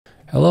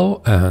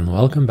Hello and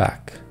welcome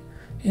back.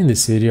 In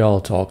this video I'll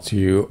talk to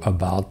you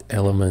about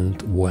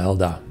element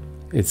Welder.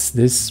 It's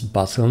this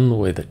button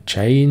with a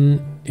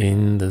chain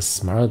in the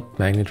Smart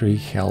Magnetry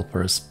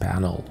Helpers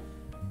panel.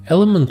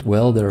 Element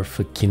Welder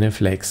for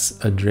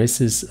KineFlex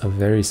addresses a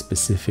very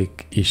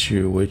specific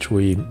issue which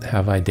we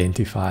have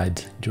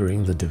identified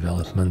during the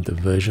development of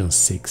version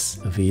 6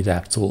 of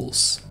EDAP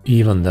tools.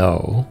 Even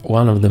though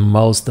one of the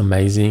most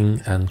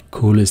amazing and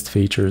coolest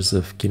features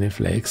of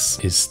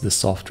KineFlex is the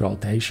soft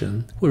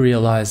rotation, we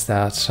realize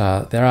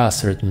that there are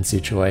certain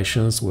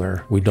situations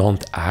where we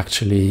don't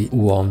actually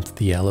want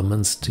the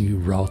elements to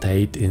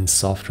rotate in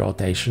soft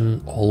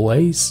rotation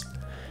always,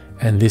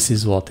 and this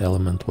is what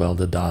element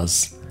Welder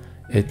does.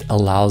 It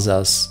allows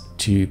us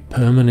to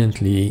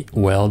permanently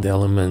weld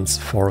elements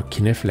for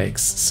KineFlex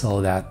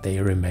so that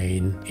they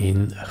remain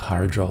in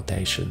hard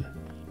rotation.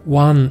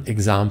 One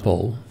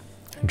example,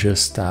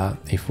 just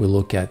if we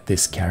look at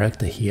this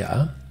character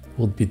here,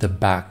 would be the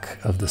back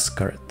of the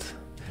skirt.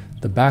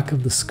 The back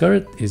of the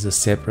skirt is a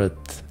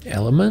separate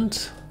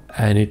element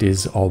and it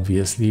is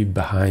obviously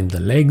behind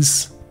the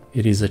legs.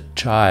 It is a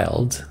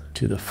child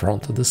to the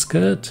front of the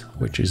skirt,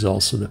 which is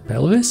also the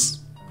pelvis.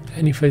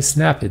 And if I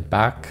snap it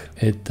back,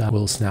 it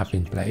will snap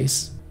in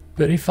place.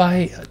 But if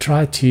I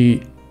try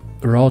to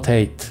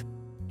rotate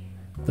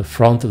the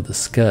front of the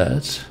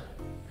skirt,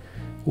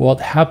 what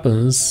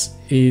happens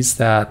is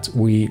that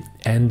we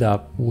end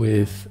up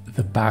with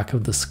the back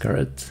of the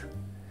skirt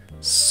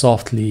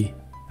softly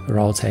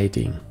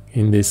rotating.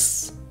 In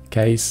this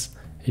case,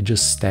 it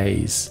just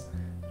stays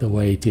the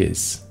way it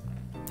is.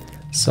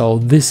 So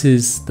this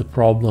is the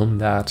problem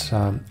that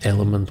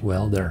element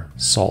Welder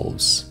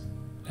solves.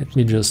 Let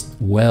me just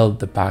weld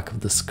the back of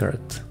the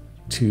skirt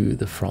to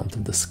the front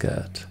of the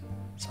skirt.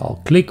 So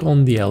I'll click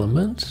on the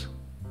element.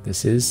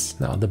 This is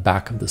now the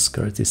back of the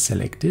skirt is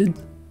selected,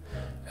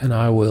 and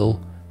I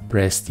will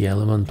press the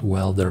element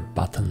Welder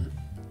button.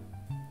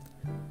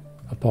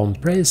 Upon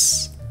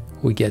press,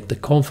 we get the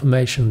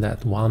confirmation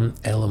that one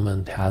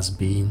element has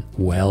been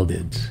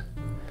welded.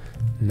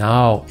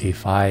 Now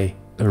if I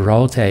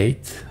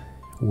rotate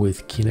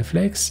with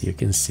KineFlex, you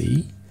can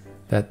see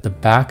that the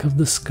back of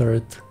the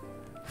skirt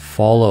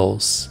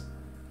follows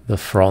the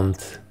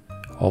front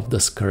of the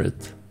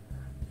skirt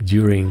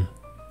during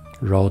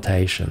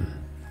rotation.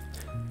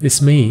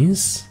 This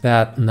means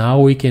that now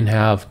we can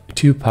have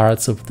two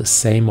parts of the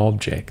same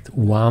object,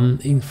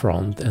 one in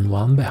front and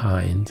one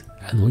behind,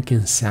 and we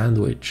can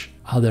sandwich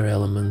other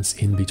elements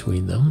in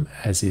between them,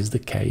 as is the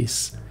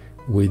case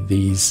with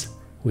these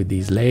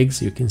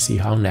legs. You can see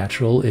how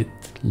natural it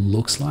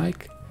looks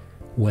like.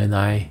 When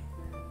I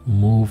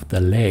move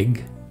the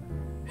leg,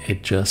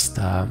 it just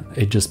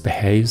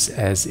behaves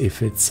as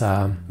if it's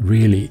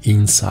really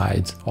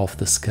inside of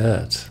the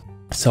skirt.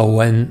 So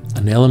when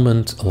an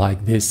element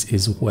like this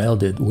is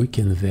welded, we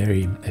can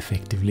very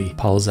effectively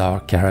pose our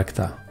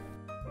character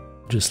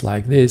just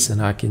like this,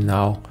 and I can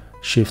now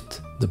shift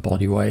the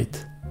body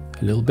weight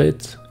a little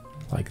bit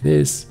like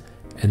this,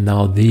 and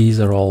now these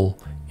are all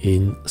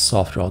in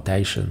soft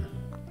rotation.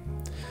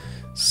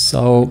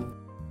 So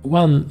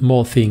one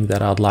more thing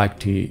that I'd like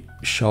to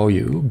show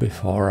you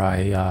before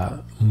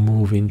I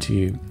move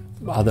into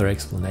other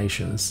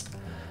explanations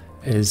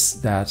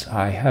is that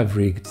I have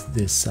rigged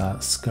this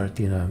skirt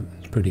in a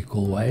pretty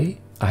cool way.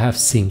 I have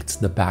synced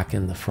the back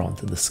and the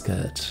front of the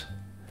skirt.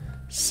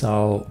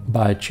 So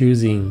by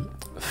choosing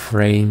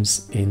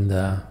frames in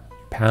the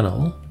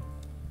panel,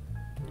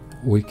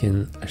 we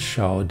can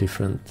show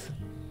different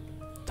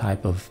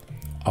type of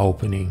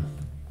opening.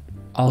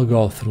 I'll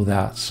go through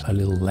that a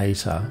little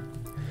later.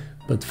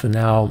 But for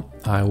now,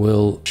 I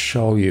will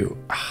show you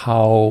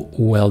how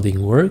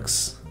welding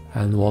works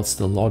and what's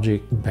the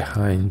logic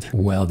behind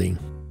welding.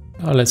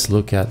 Now let's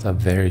look at a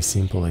very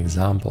simple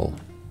example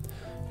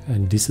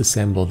and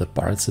disassemble the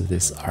parts of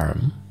this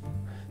arm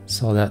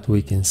so that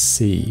we can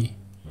see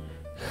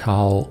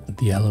how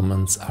the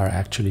elements are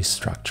actually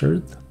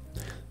structured.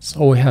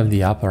 So we have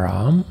the upper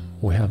arm,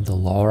 we have the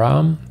lower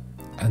arm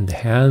and the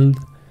hand,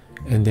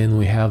 and then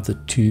we have the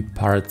two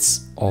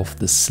parts of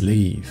the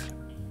sleeve.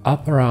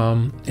 Upper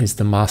arm is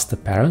the master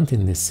parent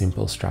in this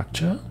simple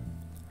structure.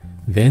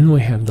 Then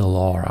we have the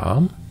lower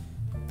arm,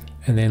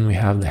 and then we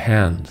have the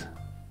hand.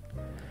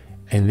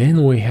 And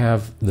then we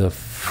have the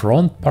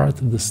front part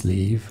of the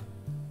sleeve,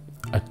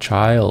 a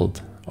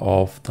child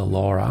of the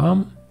lower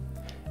arm,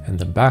 and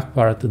the back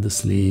part of the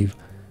sleeve,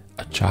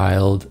 a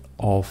child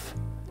of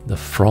the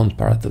front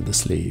part of the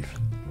sleeve.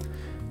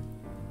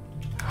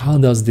 How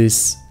does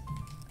this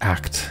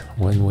act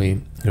when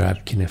we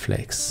grab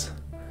KineFlex?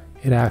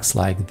 It acts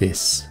like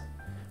this.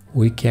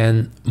 We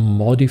can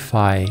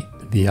modify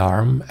the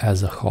arm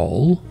as a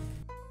whole.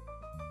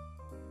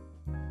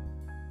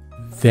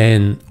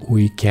 Then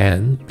we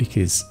can,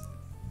 because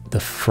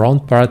the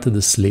front part of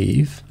the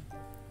sleeve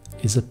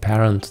is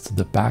apparent to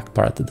the back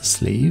part of the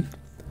sleeve,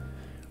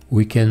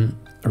 we can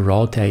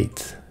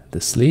rotate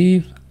the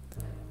sleeve.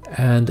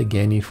 And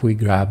again, if we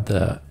grab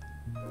the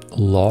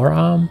lower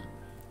arm,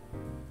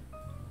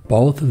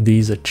 both of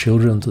these are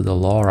children to the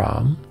lower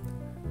arm,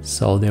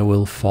 so they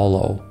will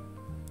follow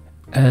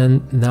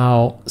And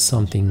now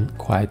something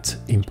quite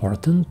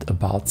important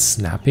about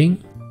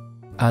snapping.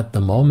 At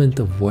the moment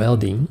of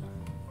welding,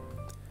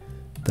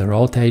 the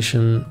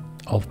rotation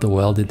of the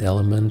welded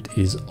element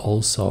is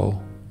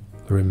also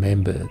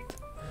remembered.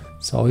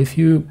 So if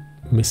you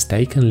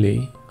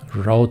mistakenly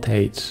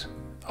rotate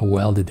a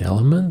welded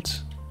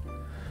element,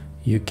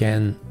 you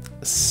can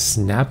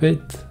snap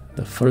it.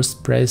 The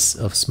first press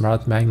of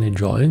smart magnet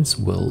joints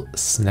will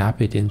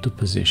snap it into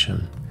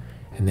position.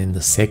 And then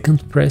the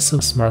second press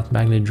of smart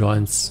magnet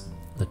joints,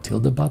 the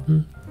tilde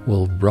button,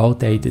 will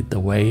rotate it the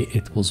way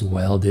it was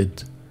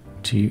welded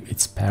to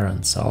its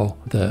parent. So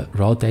the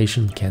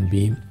rotation can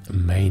be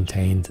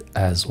maintained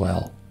as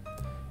well.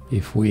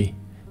 If we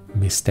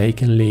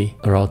mistakenly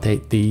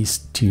rotate these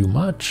too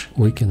much,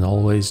 we can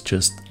always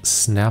just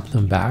snap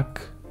them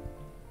back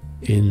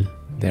in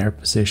their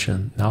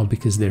position. Now,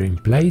 because they're in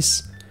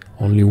place,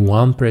 only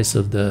one press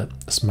of the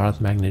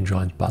smart magnet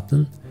joint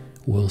button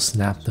will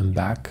snap them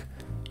back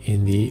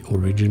in the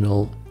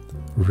original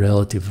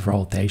relative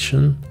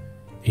rotation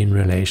in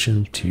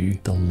relation to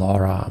the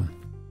lower arm.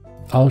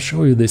 I'll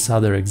show you this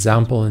other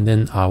example and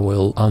then I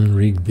will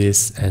unrig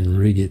this and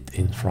rig it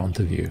in front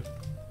of you.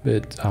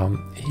 But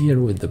here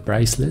with the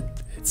bracelet,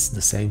 it's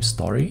the same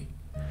story.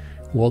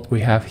 What we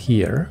have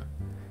here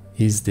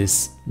is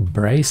this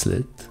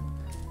bracelet,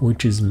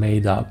 which is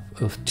made up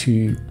of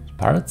two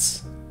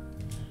parts,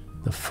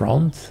 the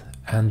front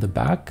and the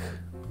back.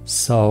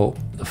 So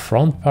the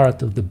front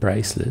part of the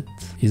bracelet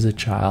is a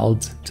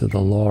child to the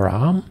lower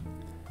arm,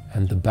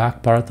 and the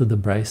back part of the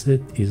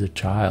bracelet is a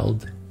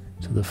child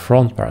to the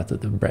front part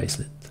of the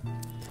bracelet.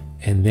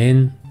 And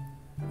then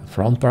the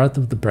front part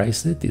of the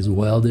bracelet is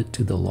welded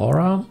to the lower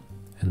arm,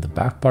 and the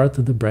back part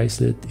of the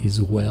bracelet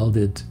is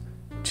welded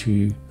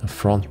to the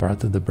front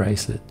part of the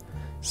bracelet.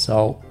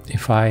 So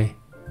if I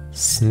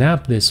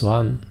snap this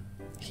one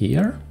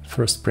here,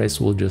 first press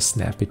will just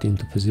snap it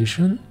into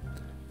position,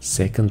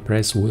 second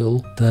press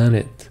will turn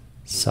it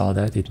so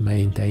that it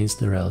maintains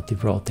the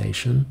relative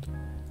rotation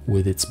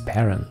with its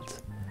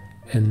parent.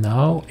 And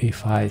now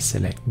if I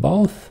select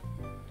both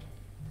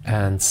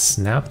and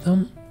snap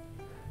them,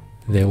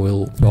 they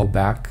will go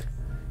back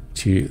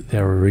to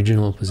their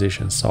original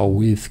position. So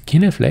with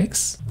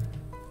KineFlex,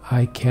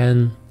 I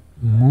can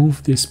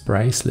move this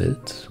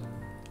bracelet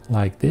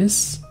like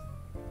this.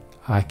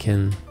 I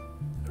can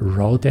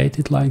rotate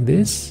it like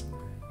this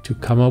to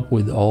come up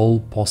with all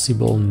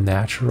possible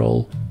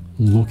natural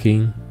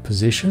looking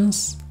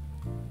positions,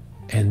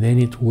 and then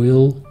it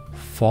will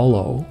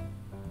follow,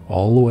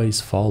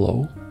 always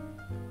follow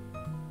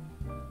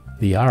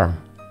the arm.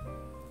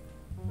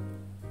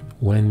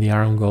 When the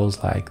arm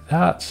goes like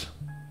that,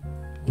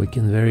 we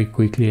can very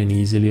quickly and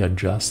easily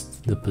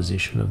adjust the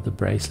position of the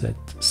bracelet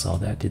so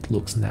that it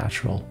looks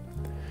natural.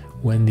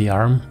 When the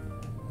arm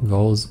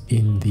goes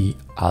in the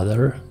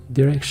other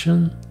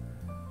direction,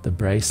 the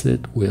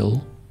bracelet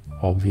will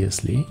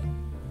obviously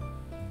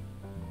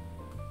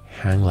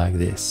hang like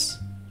this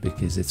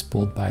because it's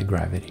pulled by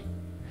gravity.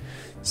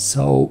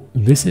 So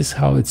this is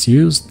how it's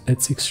used.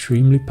 It's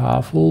extremely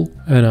powerful,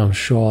 and I'm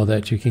sure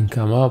that you can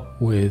come up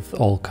with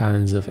all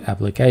kinds of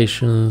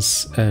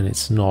applications, and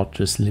it's not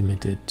just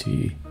limited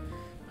to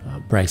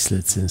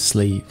bracelets and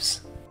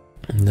sleeves.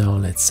 Now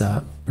let's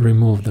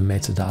remove the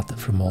metadata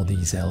from all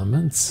these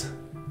elements.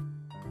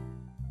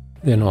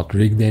 They're not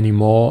rigged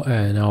anymore,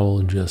 and I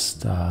will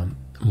just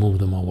move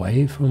them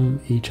away from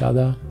each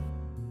other.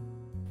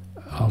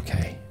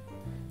 Okay.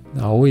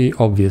 Now we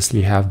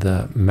obviously have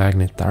the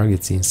magnet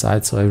targets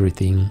inside, so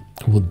everything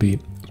would be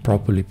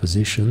properly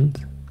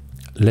positioned.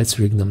 Let's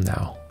rig them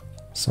now.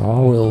 So I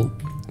will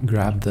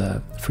grab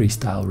the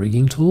freestyle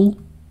rigging tool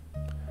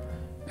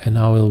and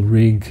I will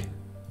rig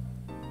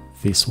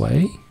this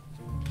way.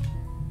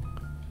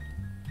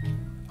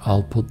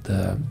 I'll put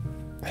the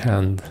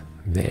hand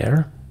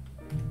there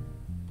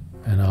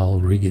and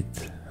I'll rig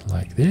it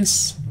like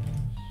this.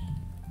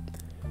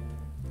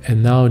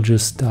 And now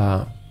just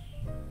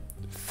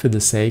for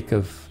the sake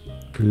of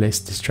less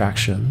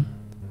distraction,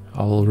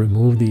 I will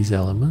remove these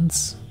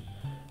elements.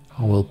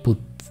 I will put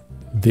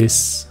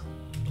this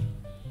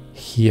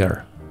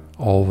here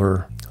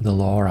over the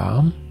lower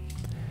arm,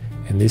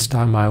 and this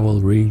time I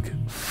will rig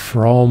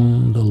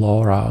from the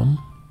lower arm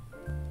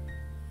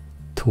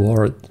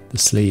toward the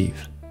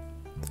sleeve.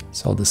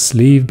 So the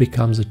sleeve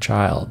becomes a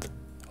child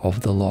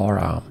of the lower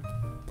arm.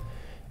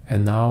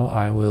 And now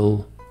I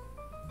will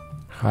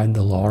hide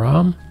the lower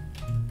arm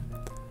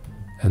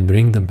and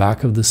bring the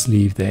back of the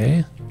sleeve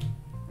there,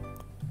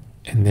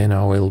 and then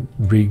I will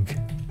rig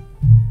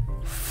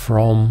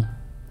from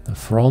the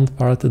front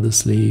part of the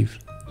sleeve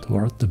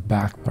toward the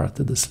back part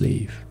of the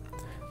sleeve.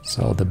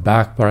 So the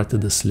back part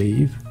of the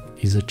sleeve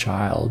is a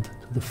child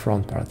to the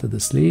front part of the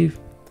sleeve.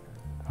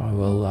 I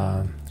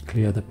will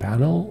clear the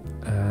panel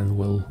and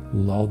we'll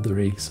load the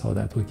rig so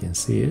that we can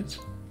see it.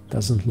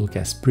 Doesn't look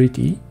as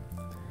pretty,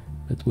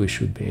 but we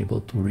should be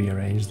able to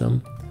rearrange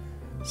them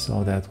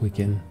so that we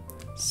can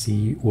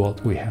see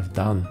what we have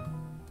done.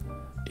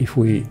 If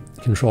we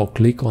control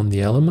click on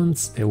the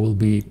elements, they will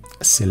be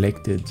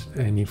selected,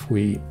 and if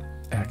we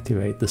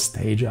activate the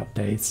stage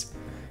updates,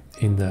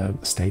 in the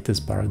status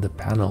bar of the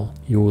panel,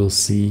 you will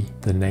see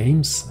the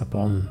names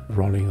upon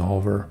rolling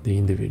over the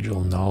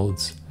individual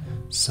nodes.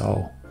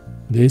 So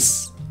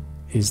this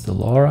is the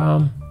lower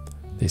arm,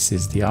 this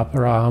is the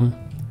upper arm,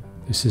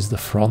 this is the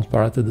front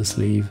part of the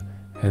sleeve,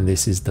 and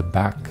this is the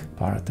back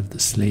part of the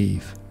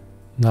sleeve.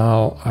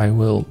 Now I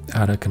will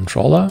add a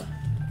controller,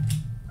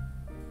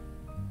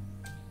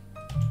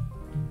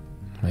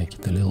 make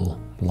it a little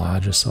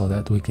larger so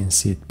that we can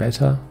see it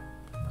better.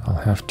 I'll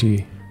have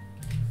to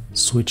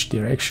switch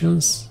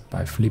directions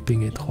by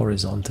flipping it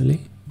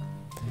horizontally.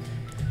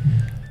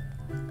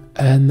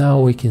 And now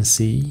we can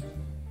see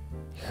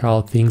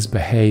how things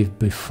behave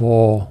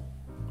before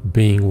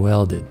being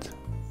welded.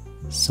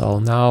 So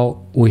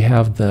now we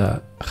have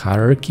the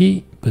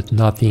hierarchy, but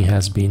nothing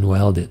has been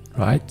welded,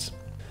 right?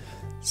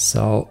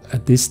 So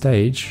at this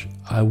stage,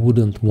 I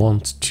wouldn't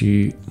want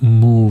to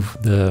move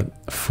the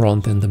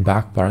front and the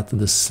back part of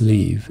the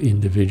sleeve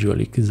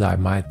individually because I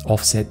might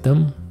offset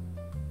them.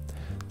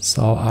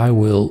 So I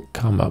will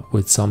come up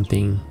with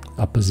something,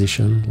 a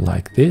position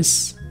like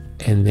this,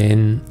 and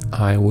then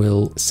I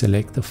will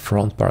select the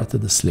front part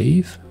of the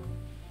sleeve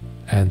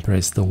and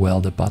press the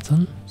welder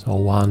button. So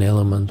one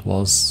element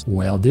was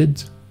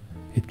welded.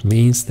 It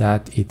means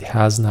that it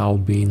has now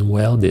been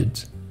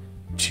welded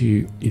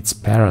to its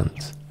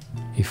parent.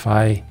 If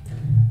I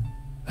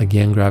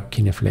again grab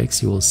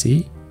KineFlex, you will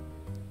see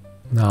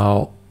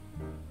now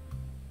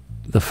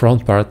the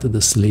front part of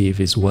the sleeve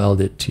is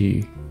welded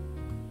to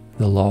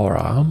the lower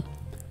arm,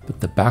 but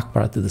the back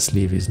part of the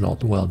sleeve is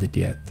not welded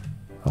yet.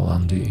 I'll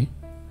undo,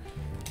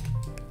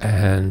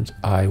 and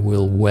I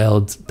will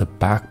weld the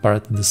back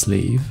part of the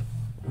sleeve,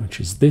 which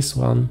is this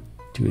one,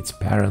 to its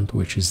parent,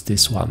 which is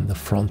this one, the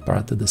front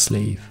part of the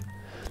sleeve.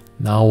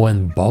 Now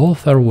when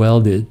both are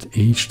welded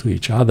each to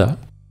each other,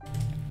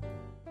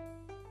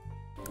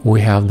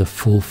 we have the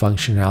full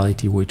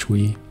functionality which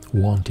we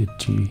wanted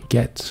to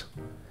get.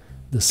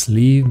 The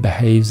sleeve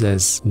behaves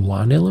as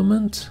one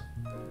element,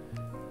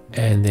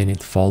 and then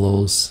it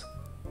follows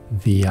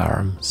the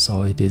arm,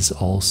 so it is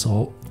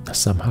also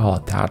somehow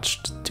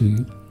attached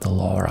to the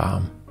lower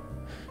arm.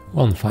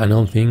 One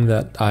final thing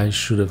that I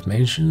should have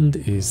mentioned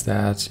is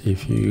that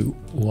if you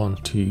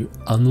want to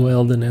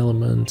unweld an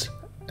element,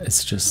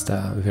 it's just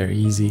very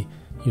easy.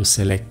 You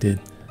select it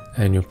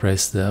and you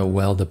press the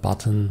welder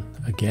button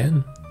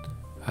again,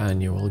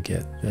 and you will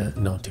get the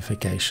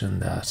notification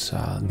that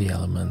the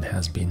element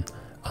has been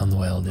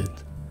unwelded.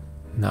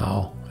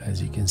 Now,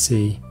 as you can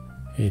see,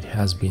 it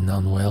has been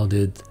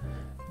unwelded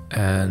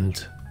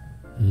and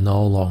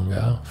no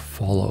longer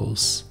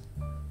follows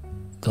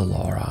the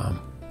lower arm.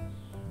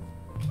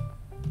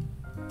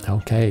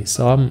 Okay,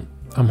 so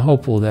I'm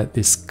hopeful that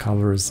this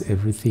covers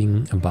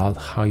everything about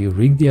how you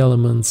rig the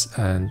elements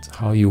and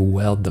how you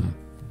weld them.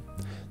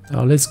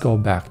 Now let's go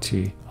back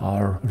to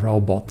our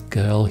robot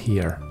girl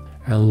here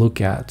and look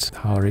at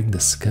how I rig the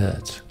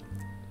skirt.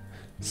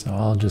 So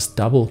I'll just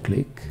double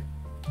click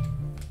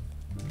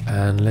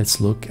and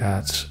let's look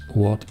at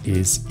what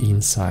is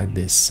inside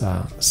this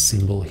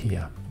symbol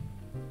here.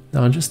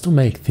 Now, just to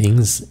make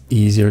things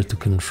easier to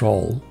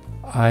control,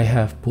 I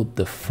have put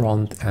the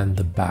front and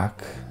the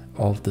back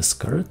of the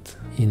skirt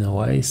in a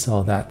way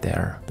so that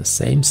they're the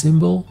same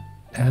symbol,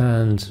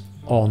 and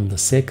on the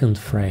second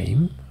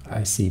frame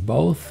I see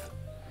both,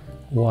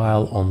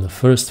 while on the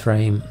first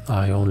frame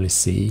I only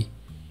see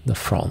the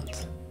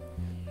front.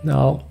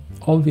 Now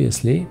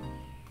obviously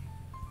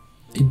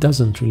it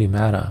doesn't really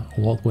matter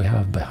what we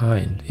have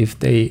behind. If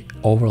they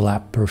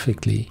overlap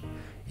perfectly,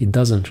 it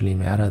doesn't really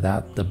matter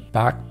that the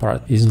back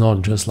part is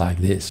not just like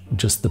this,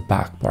 just the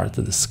back part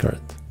of the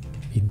skirt.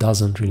 It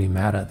doesn't really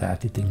matter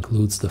that it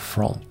includes the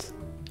front.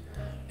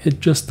 It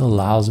just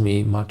allows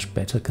me much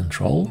better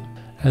control.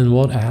 And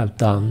what I have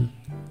done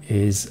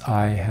is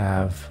I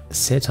have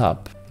set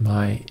up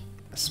my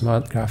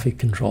Smart Graphic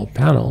Control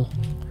panel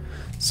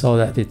so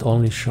that it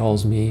only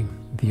shows me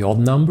the odd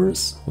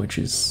numbers, which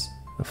is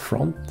the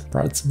front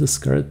parts of the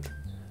skirt,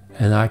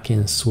 and I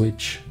can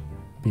switch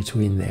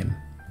between them.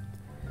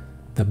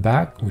 The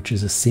back, which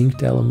is a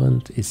synced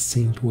element, is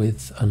synced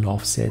with an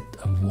offset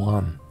of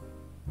 1.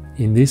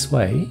 In this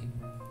way,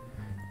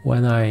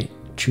 when I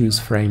choose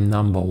frame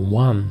number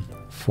 1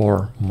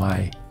 for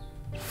my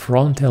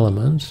front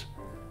element,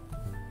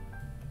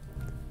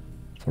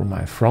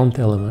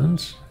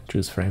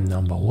 choose frame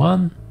number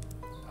 1,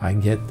 I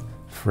get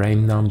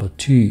frame number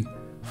 2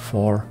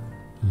 for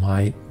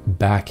my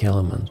back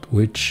element,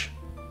 which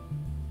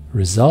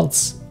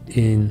results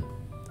in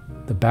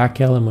the back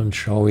element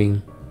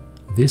showing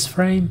this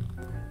frame,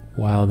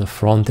 while the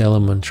front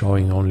element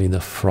showing only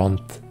the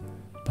front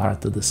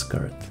part of the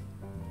skirt.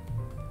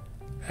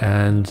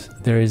 And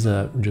there is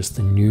just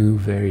a new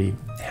very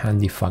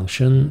handy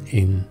function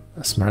in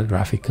a Smart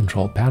Graphic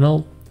Control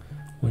panel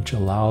which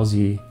allows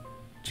you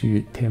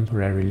to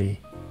temporarily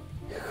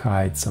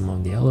hide some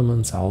of the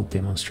elements. I'll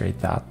demonstrate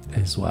that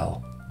as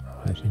well.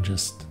 Let me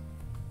just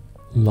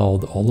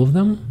load all of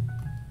them.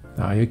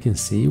 Now you can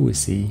see we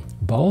see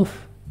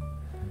both,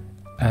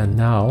 and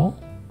now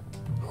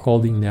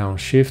holding down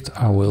Shift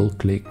I will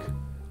click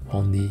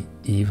on the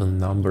even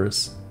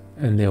numbers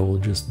and they will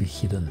just be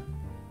hidden.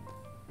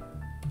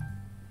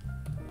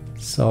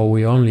 So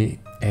we only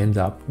end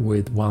up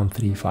with 1,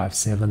 3, 5,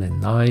 7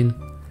 and 9,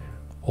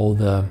 all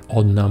the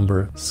odd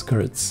number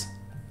skirts.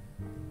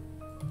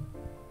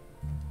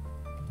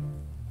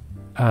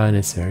 And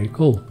it's very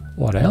cool.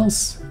 What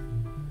else?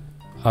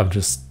 I've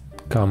just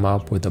come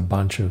up with a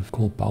bunch of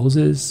cool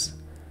poses.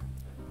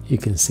 You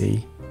can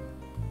see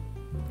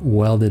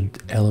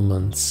welded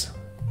elements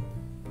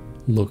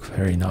look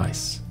very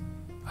nice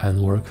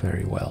and work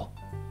very well.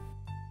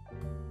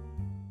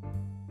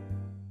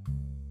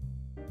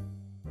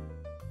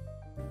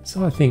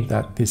 So I think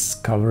that this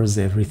covers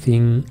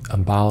everything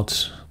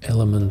about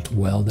Element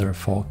Welder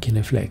for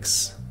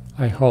KineFlex.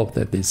 I hope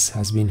that this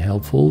has been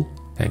helpful.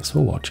 Thanks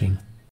for watching.